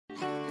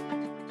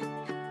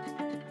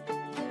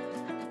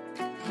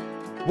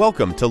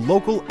Welcome to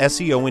Local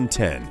SEO in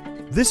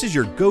 10. This is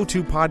your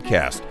go-to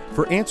podcast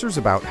for answers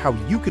about how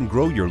you can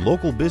grow your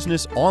local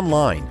business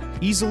online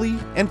easily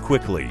and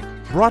quickly.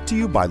 Brought to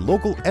you by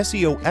local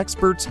SEO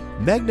experts,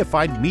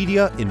 Magnified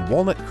Media in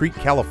Walnut Creek,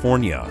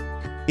 California.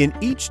 In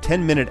each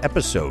 10-minute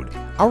episode,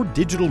 our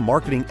digital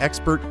marketing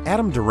expert,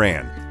 Adam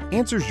Duran,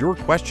 answers your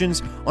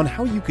questions on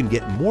how you can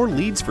get more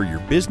leads for your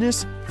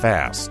business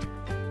fast.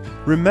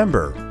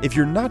 Remember, if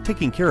you're not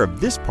taking care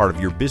of this part of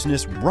your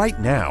business right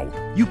now,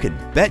 you can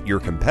bet your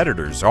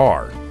competitors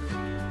are.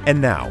 And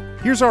now,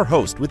 here's our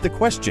host with the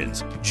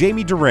questions,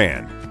 Jamie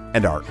Duran,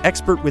 and our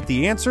expert with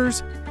the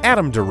answers,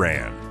 Adam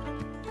Duran.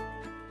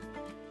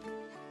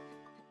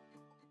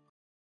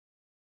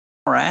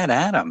 All right,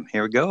 Adam,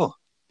 here we go.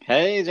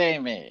 Hey,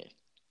 Jamie.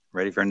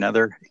 Ready for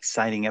another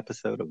exciting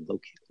episode of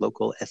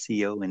Local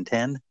SEO in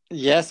 10?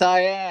 Yes,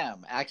 I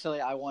am. Actually,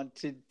 I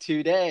wanted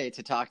today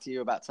to talk to you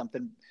about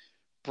something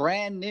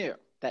brand new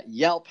that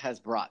Yelp has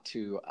brought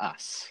to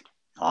us.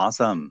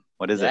 Awesome.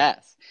 What is it?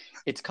 Yes.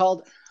 It's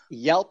called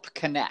Yelp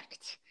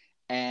Connect.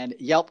 And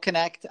Yelp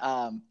Connect,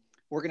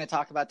 we're going to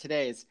talk about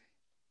today is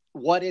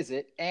what is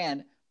it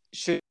and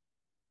should,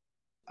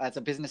 as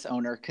a business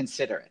owner,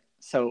 consider it.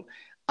 So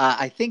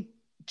I think,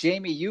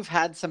 Jamie, you've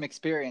had some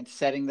experience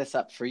setting this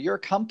up for your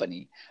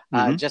company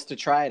just to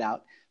try it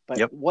out.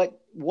 But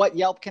what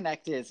Yelp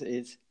Connect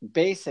is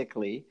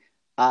basically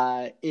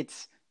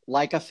it's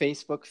like a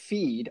Facebook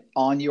feed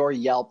on your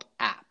Yelp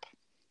app.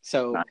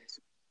 So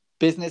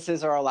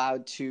businesses are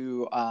allowed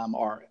to,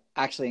 or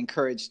actually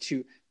encouraged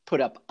to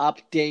put up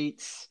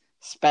updates,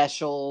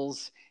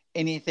 specials,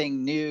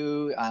 anything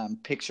new,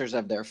 pictures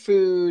of their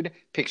food,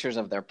 pictures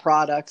of their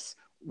products.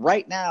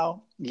 Right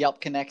now, Yelp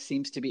Connect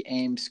seems to be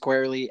aimed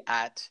squarely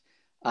at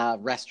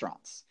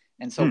restaurants.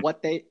 And so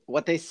what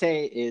they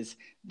say is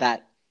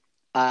that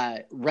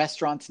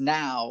restaurants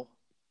now,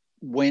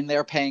 when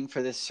they're paying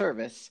for this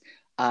service,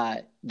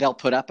 they'll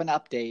put up an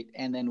update,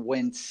 and then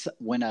when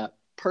a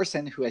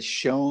person who has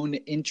shown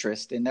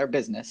interest in their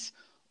business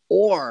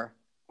or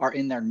are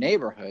in their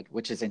neighborhood,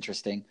 which is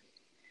interesting,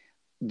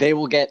 they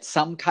will get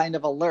some kind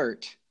of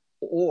alert,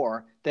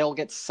 or they'll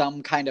get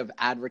some kind of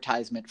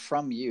advertisement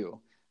from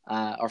you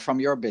or from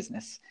your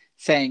business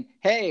saying,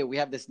 hey, we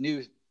have this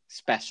new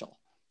special.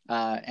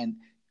 And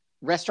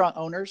restaurant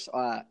owners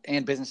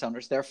and business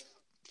owners, they're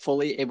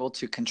fully able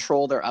to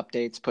control their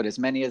updates, put as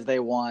many as they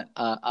want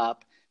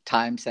up,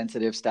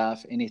 time-sensitive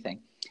stuff, anything.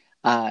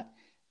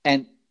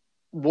 And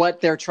what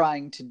they're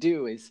trying to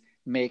do is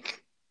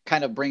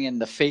bring in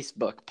the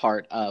Facebook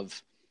part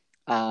of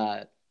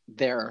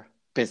their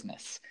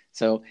business.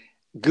 So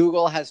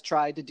Google has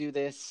tried to do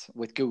this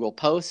with Google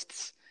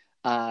Posts,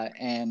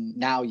 and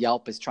now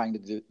Yelp is trying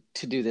to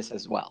do this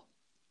as well.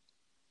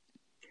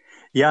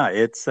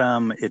 Yeah,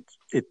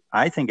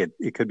 I think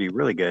it could be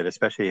really good,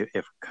 especially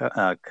if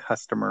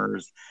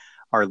customers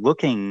are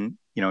looking,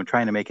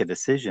 trying to make a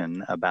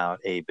decision about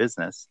a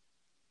business,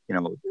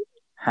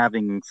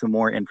 having some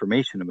more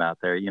information about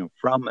there,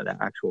 from the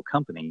actual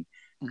company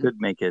could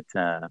make it,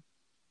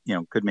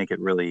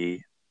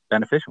 really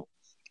beneficial.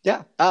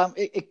 Yeah,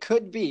 it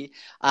could be.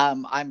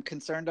 I'm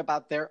concerned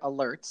about their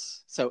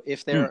alerts. So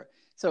if they're,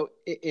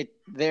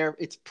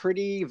 it's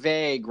pretty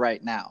vague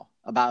right now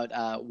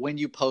about when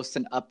you post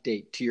an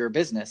update to your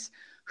business,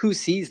 who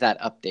sees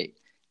that update.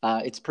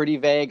 It's pretty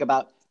vague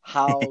about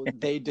how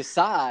they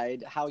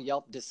decide, how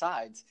Yelp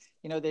decides.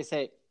 They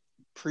say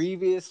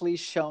previously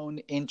shown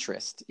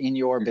interest in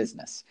your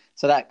business.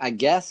 So that, I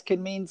guess,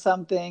 could mean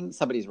something.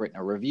 Somebody's written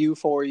a review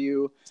for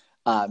you,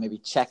 maybe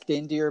checked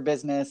into your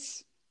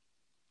business.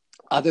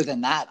 Other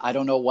than that, I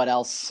don't know what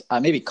else,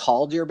 maybe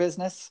called your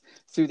business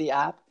through the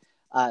app.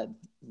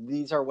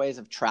 These are ways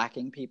of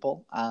tracking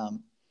people.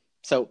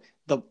 So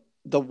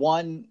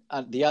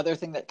the other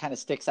thing that kind of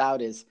sticks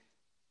out is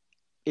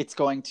it's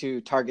going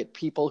to target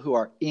people who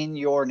are in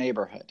your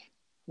neighborhood,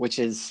 which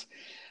is,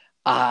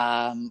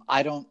 that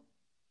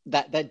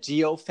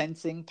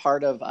geofencing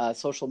part of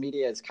social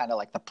media is kind of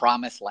like the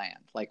promised land.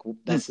 Like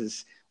this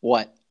is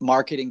what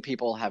marketing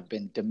people have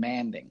been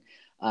demanding.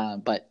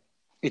 But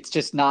it's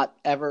just not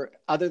ever,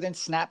 other than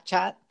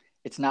Snapchat,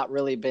 it's not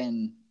really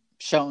been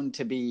shown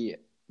to be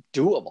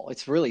doable.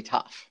 It's really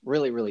tough,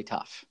 really, really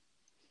tough.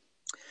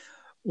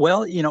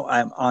 Well,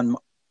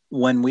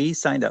 when we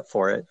signed up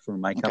for it for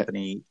my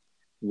company,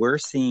 we're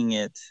seeing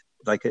it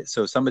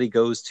so somebody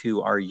goes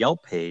to our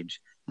Yelp page,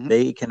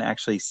 they can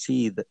actually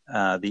see the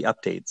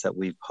updates that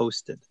we've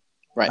posted.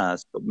 Right.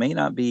 So it may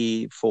not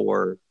be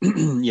for,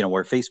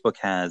 where Facebook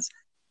has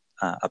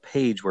a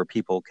page where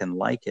people can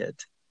like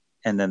it,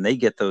 and then they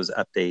get those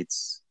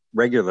updates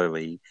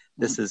regularly.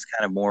 This is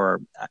kind of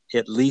more,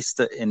 at least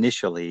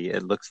initially,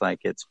 it looks like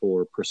it's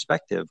for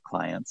prospective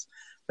clients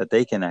that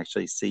they can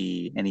actually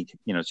see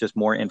it's just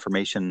more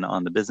information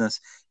on the business.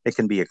 It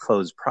can be a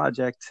closed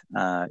project.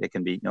 It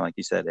can be, like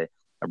you said, a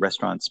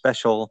restaurant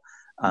special,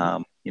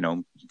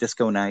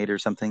 disco night or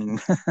something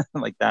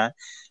like that.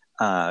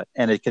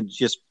 And it can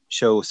just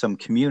show some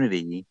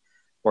community,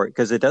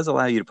 because it does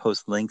allow you to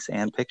post links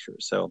and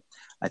pictures. So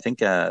I think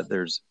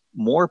there's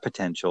more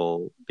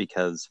potential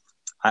because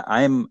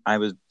I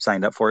was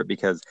signed up for it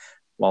because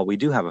while we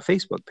do have a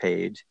Facebook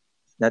page,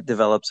 that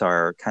develops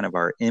our kind of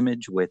our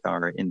image with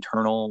our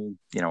internal,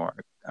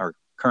 our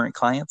current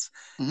clients.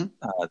 The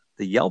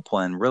Yelp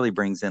one really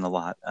brings in a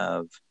lot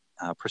of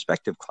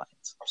prospective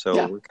clients. So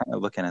we're kind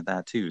of looking at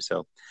that too.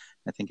 So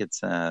I think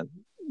it's,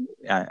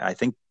 I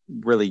think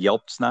really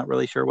Yelp's not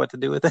really sure what to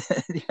do with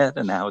it yet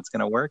and how it's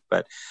going to work,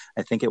 but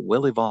I think it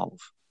will evolve.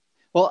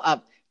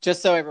 Well,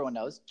 just so everyone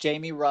knows,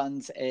 Jamie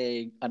runs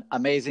an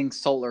amazing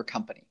solar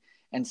company.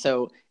 And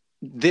so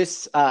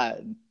this,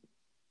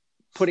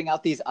 putting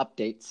out these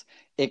updates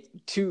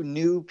to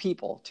new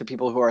people, to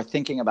people who are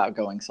thinking about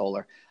going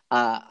solar,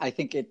 I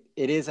think it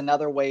is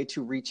another way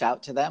to reach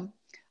out to them.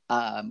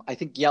 I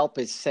think Yelp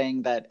is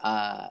saying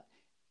that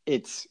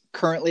it's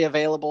currently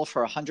available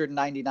for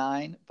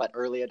 $199, but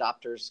early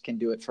adopters can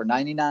do it for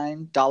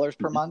 $99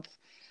 per month.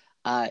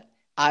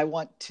 I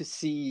want to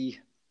see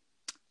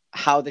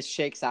how this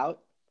shakes out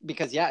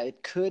because,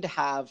 it could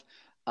have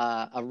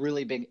a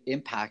really big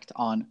impact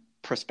on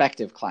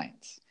prospective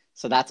clients.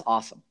 So that's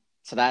awesome.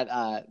 So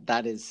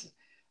that is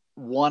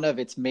one of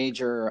its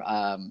major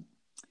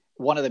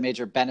one of the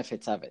major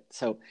benefits of it.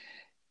 So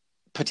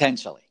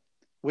potentially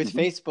with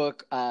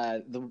Facebook,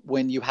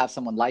 when you have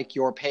someone like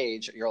your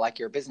page,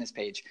 your business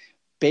page,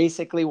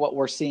 basically what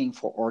we're seeing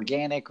for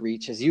organic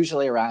reach is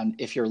usually around,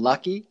 if you're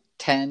lucky,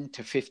 10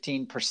 to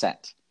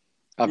 15%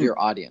 of your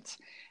audience.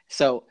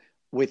 So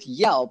with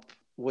Yelp,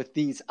 with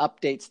these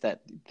updates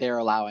that they're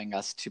allowing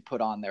us to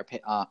put on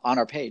on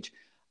our page,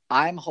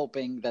 I'm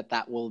hoping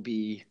that will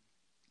be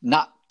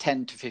not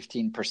 10 to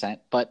 15%,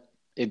 but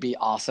it'd be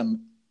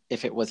awesome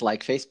if it was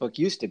like Facebook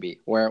used to be,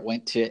 where it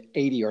went to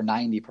 80 or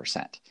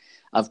 90%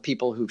 of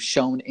people who've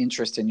shown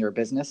interest in your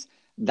business.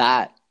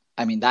 That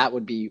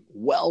would be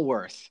well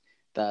worth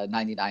the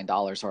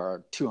 $99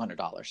 or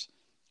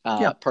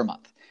 $200 per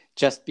month,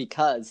 just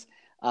because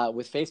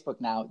with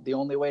Facebook now, the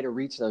only way to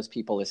reach those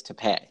people is to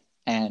pay.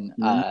 And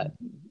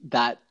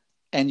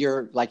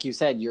you're, like you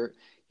said, you're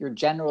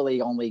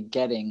generally only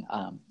getting,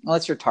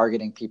 unless you're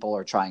targeting people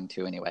or trying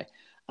to anyway.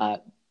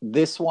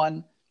 This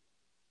one,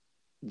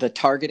 the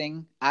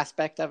targeting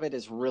aspect of it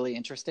is really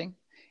interesting,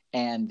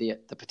 and the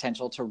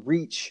potential to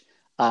reach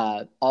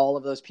all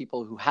of those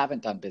people who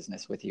haven't done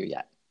business with you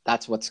yet.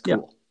 That's what's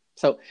cool. Yeah.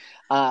 So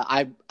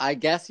I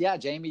guess,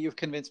 Jamie, you've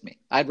convinced me.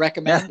 I'd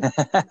recommend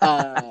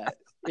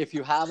if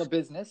you have a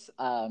business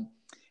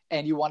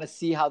and you want to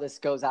see how this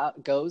goes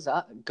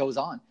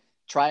on,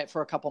 try it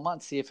for a couple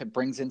months, see if it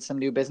brings in some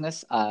new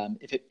business.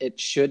 If it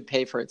should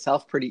pay for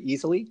itself pretty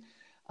easily.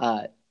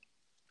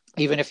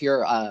 Even if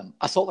you're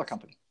a solar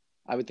company,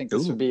 I would think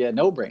this would be a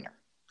no-brainer.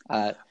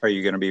 Are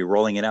you going to be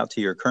rolling it out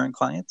to your current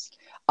clients?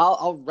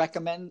 I'll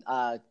recommend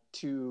I'll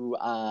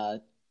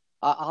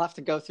have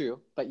to go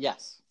through, but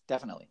yes,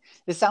 definitely.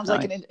 This sounds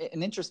like an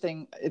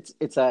interesting.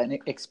 It's an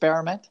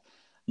experiment,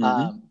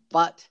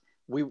 but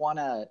we want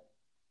to,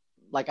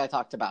 like I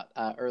talked about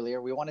earlier,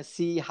 we want to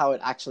see how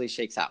it actually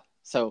shakes out.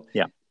 So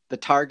the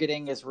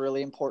targeting is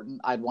really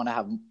important. I'd want to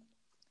have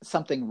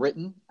something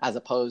written as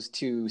opposed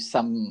to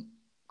some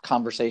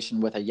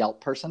conversation with a Yelp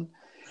person.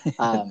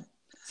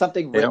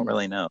 Something written. They don't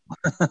really know.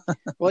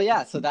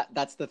 Well, so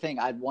that's the thing.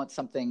 I'd want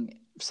something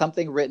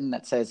written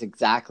that says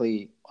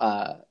exactly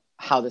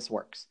how this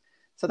works.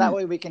 So that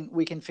way we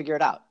can figure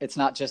it out. It's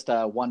not just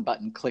a one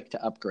button click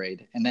to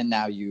upgrade, and then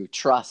now you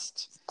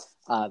trust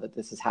that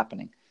this is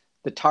happening.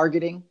 The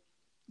targeting,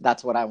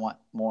 that's what I want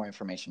more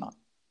information on.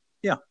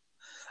 Yeah,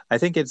 I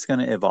think it's going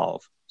to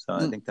evolve. So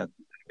I think that'd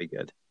be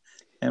good.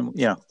 And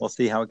we'll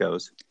see how it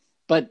goes.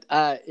 But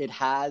it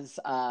has,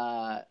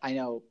 I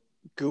know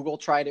Google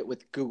tried it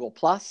with Google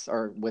Plus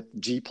or with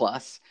G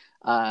Plus.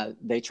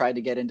 They tried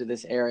to get into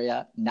this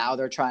area. Now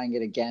they're trying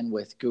it again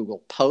with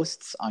Google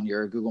Posts on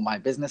your Google My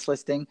Business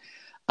listing.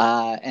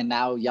 And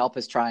now Yelp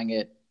is trying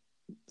it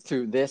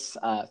through this,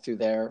 through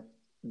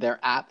their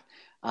app.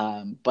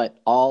 But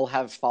all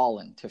have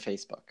fallen to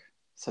Facebook.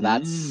 So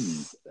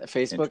that's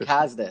Facebook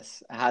has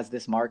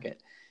this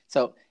market.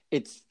 So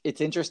it's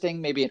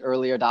interesting. Maybe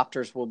early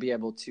adopters will be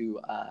able to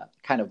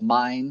kind of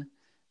mine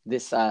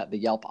this the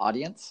Yelp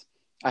audience.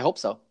 I hope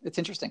so. It's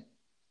interesting.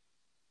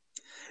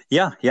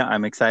 Yeah.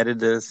 I'm excited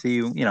to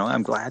see.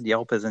 I'm glad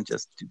Yelp isn't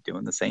just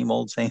doing the same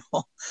old.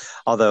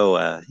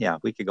 Although,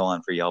 we could go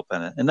on for Yelp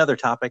and another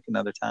topic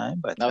another time.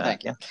 But no,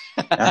 thank you.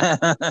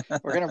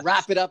 We're gonna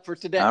wrap it up for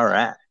today. All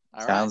right.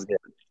 Sounds good.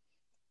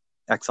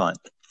 Excellent.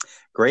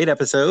 Great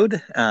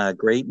episode.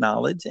 Great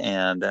knowledge,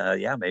 and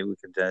maybe we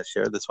could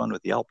share this one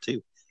with Yelp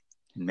too.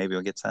 And maybe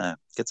we'll get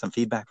some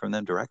feedback from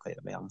them directly.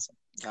 That'd be awesome.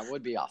 That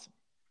would be awesome.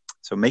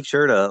 So make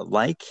sure to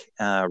like,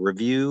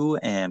 review,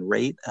 and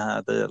rate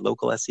the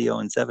Local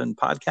SEO in 7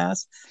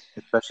 podcast,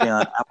 especially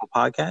on Apple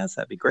Podcasts.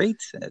 That'd be great.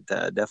 It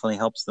definitely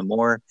helps. The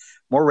more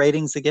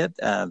ratings they get,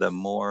 the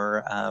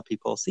more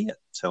people see it.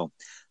 So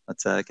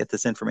let's get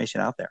this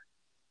information out there.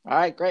 All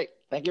right, great.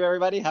 Thank you,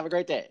 everybody. Have a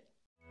great day.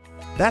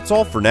 That's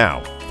all for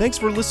now. Thanks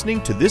for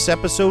listening to this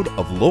episode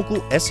of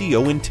Local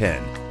SEO in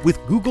 10 with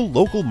Google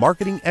local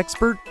marketing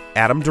expert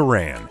Adam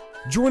Duran.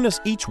 Join us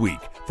each week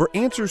for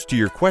answers to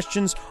your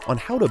questions on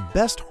how to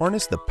best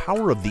harness the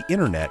power of the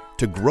internet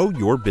to grow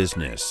your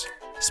business.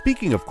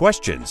 Speaking of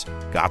questions,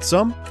 got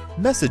some?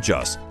 Message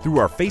us through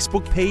our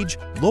Facebook page,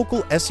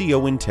 Local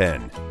SEO in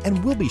 10,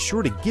 and we'll be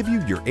sure to give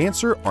you your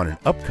answer on an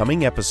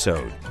upcoming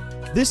episode.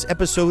 This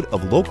episode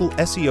of Local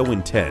SEO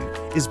in 10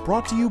 is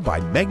brought to you by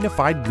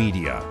Magnified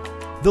Media,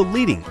 the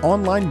leading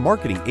online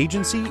marketing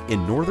agency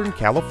in Northern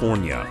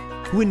California,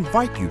 who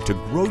invite you to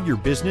grow your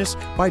business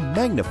by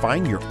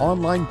magnifying your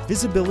online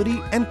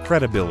visibility and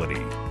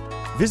credibility.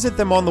 Visit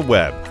them on the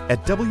web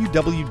at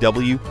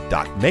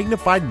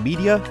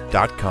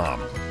www.magnifiedmedia.com.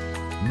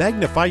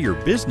 Magnify your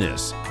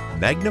business,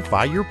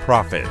 magnify your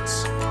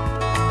profits.